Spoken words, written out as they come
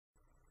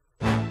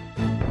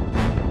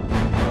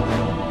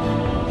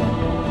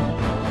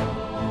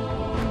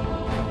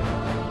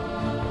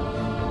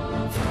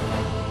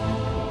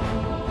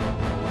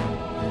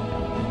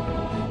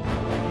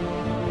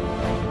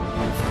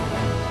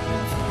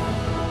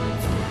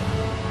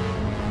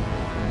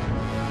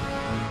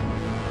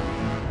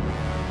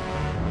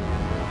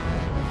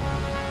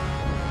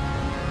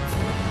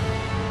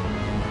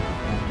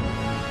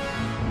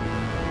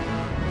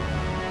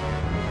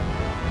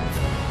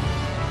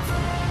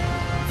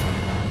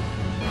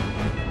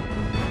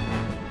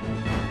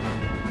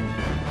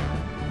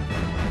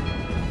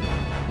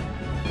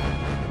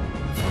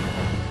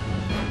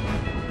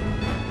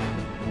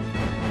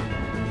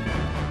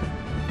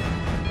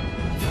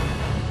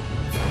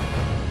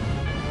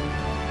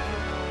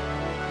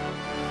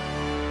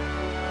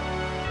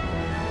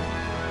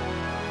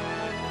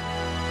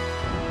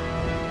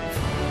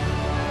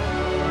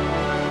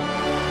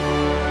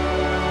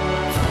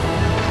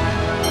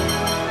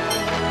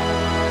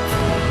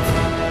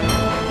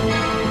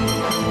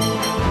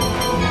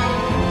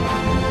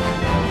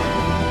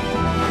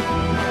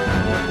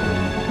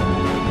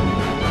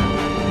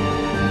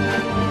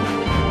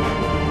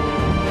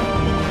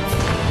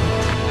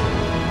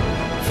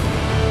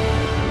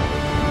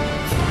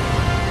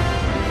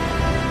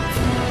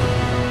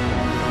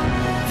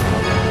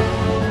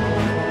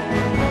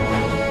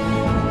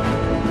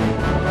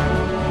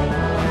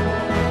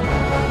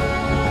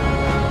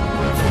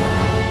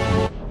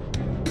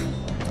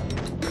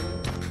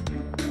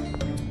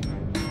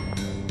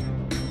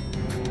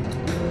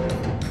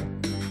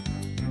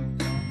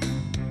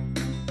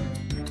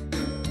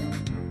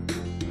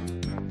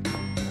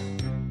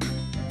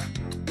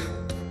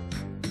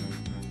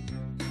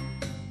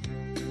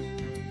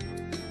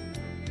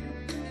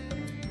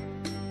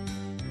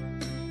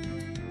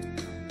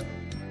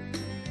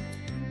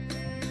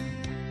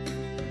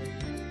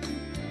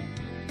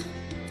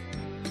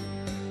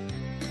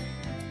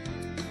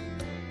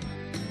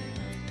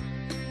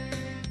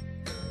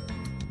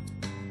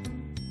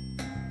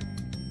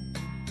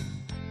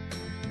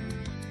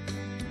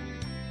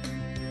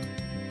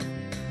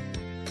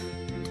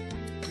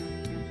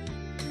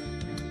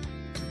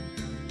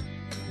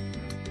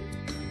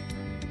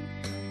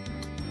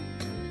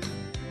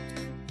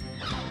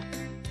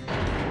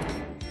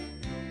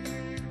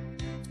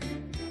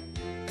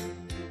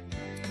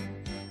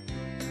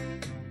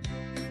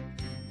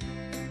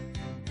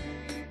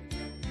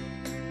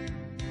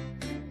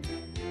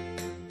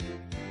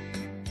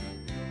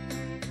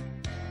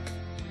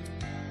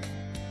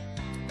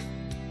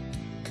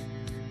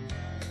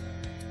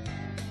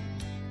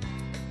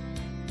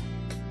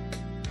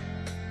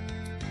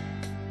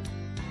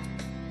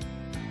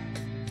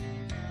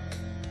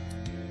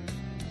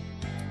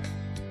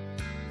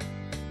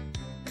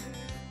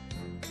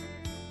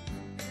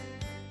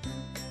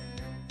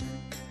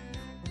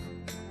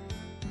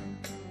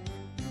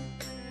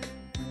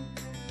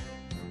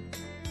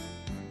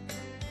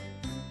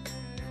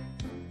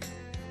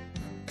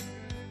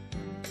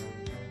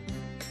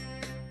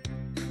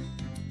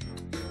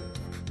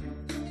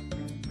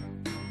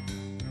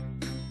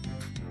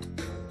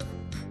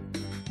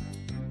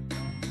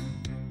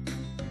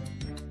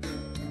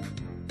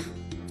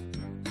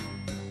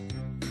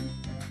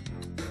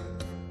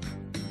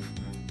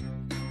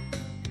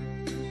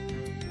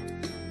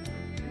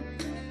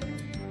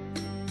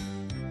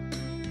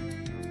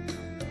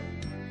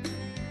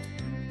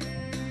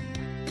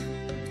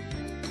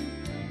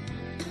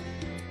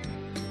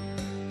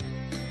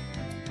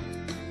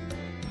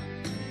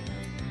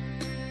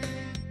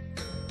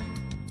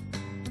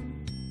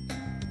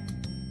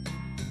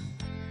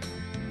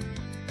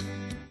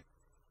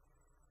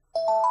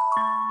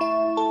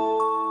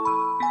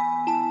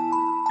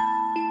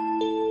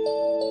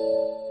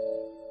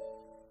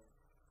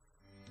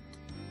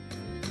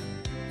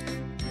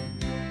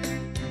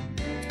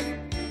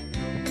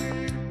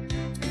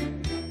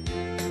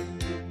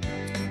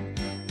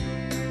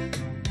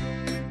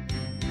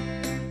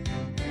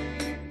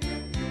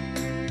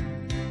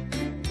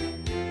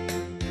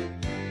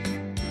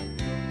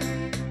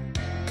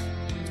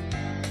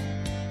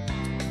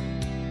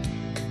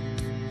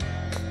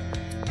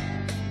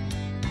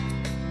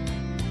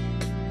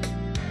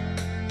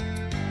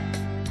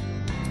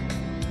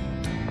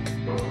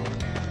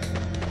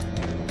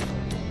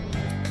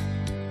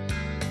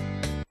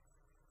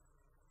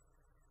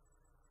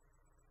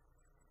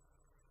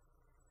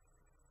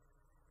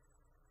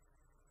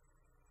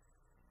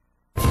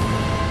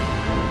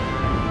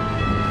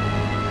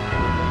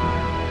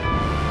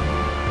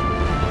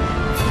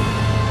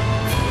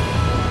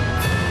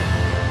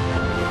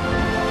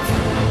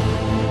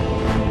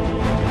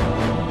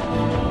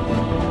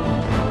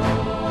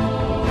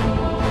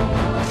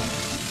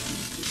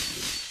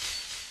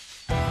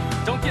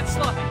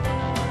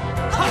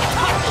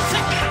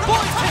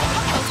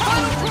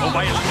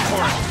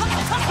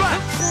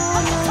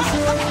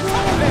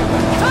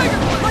Tiger!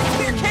 Light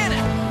spear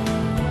cannon!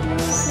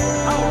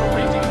 Power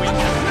rating wind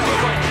has no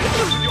way to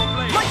use your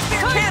blade. Light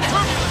spear cannon!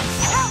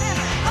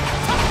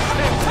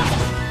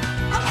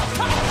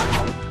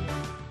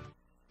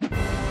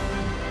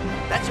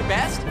 That's your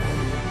best?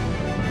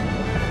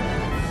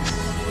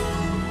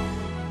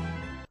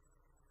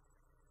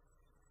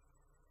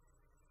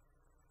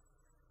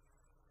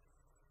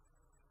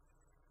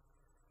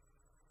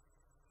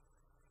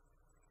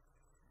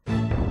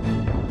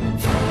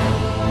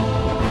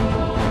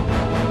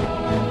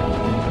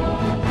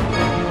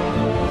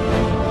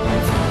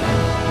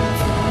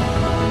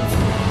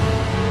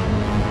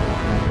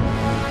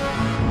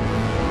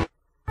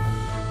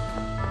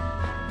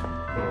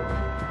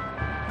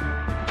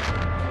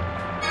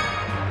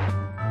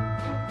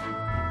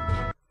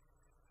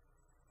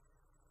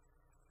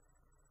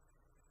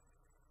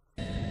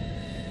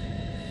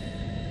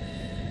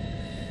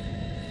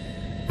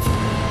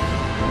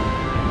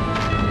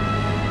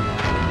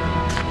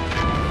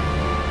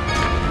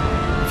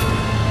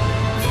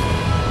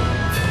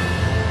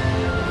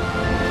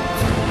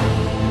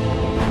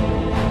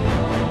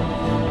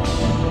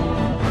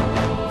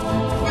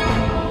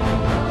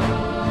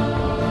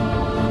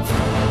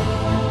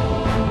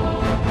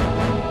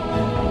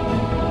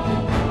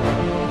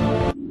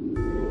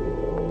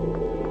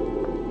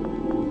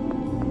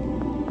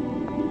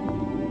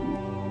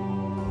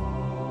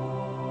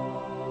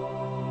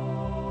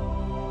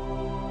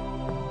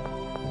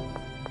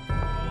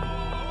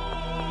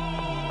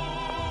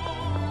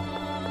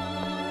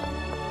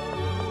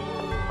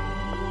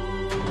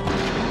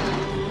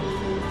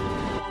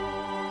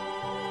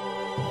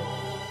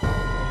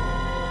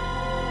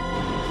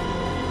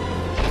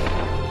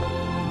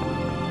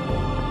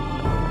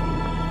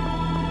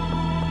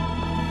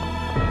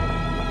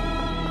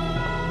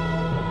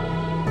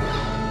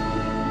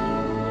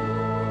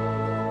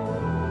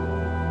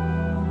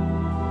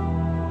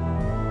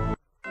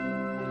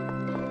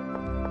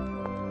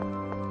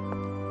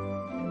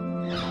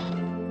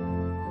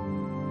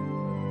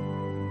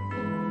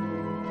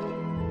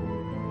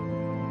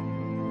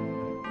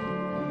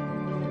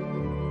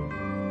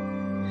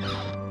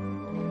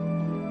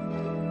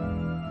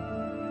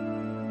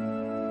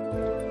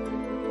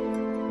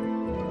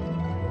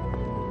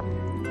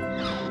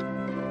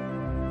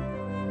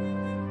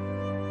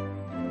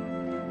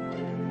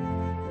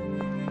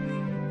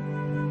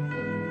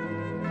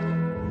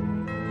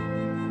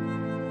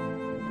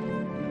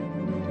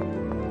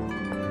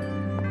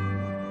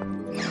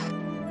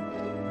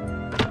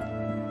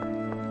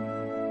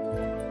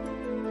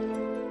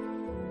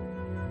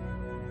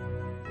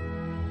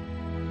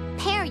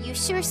 You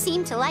sure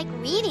seem to like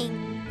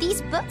reading.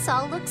 These books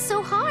all look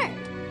so hard.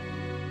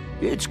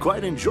 It's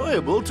quite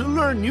enjoyable to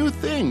learn new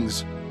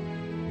things.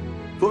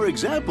 For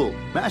example,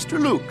 Master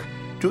Luke,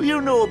 do you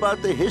know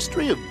about the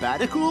history of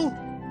Baticool?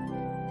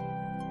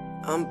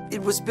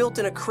 It was built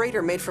in a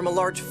crater made from a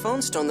large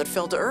phone stone that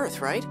fell to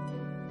Earth, right?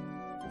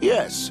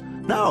 Yes.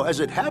 Now, as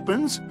it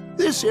happens,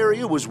 this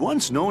area was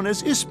once known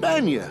as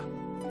Hispania.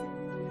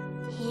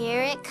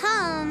 Here it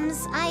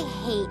comes. I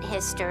hate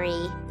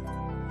history.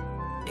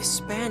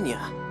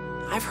 Hispania.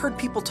 I've heard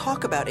people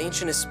talk about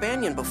ancient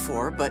Hispanian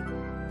before, but...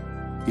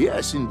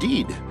 Yes,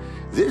 indeed.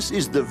 This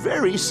is the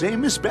very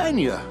same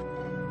Hispania.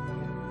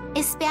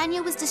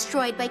 Hispania was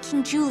destroyed by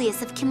King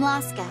Julius of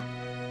Kimlasca.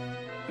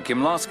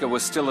 Kimlasca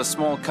was still a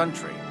small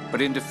country,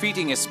 but in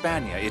defeating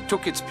Hispania, it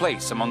took its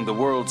place among the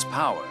world's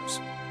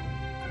powers.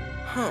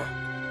 Huh.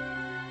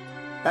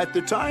 At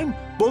the time,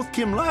 both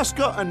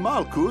Kimlasca and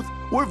Malkuth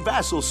were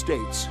vassal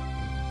states.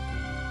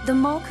 The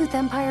Malkuth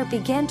Empire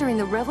began during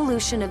the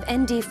revolution of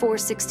ND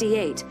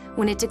 468,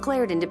 when it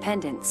declared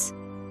independence.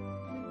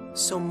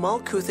 So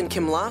Malkuth and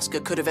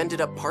Kimlasca could have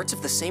ended up parts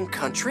of the same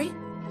country?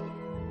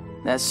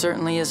 That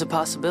certainly is a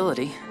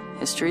possibility.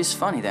 History's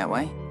funny that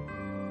way.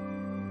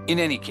 In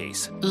any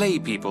case, lay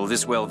people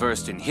this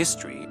well-versed in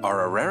history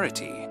are a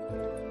rarity.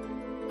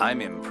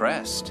 I'm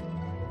impressed.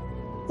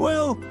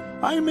 Well,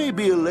 I may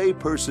be a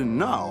layperson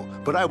now,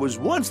 but I was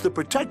once the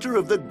protector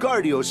of the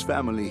Gardios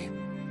family.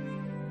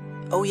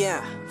 Oh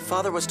yeah,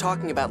 Father was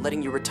talking about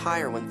letting you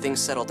retire when things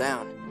settle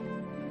down.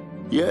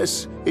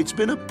 Yes, it's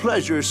been a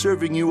pleasure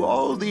serving you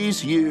all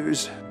these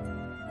years.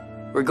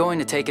 We're going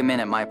to take him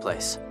in at my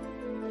place.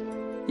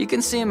 You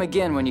can see him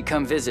again when you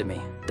come visit me.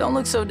 Don't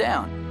look so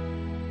down.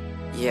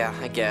 Yeah,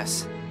 I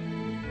guess.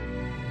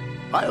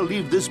 I'll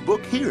leave this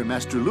book here,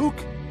 Master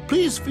Luke.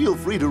 Please feel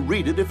free to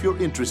read it if you're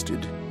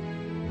interested.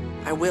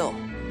 I will.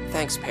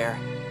 Thanks, Pear.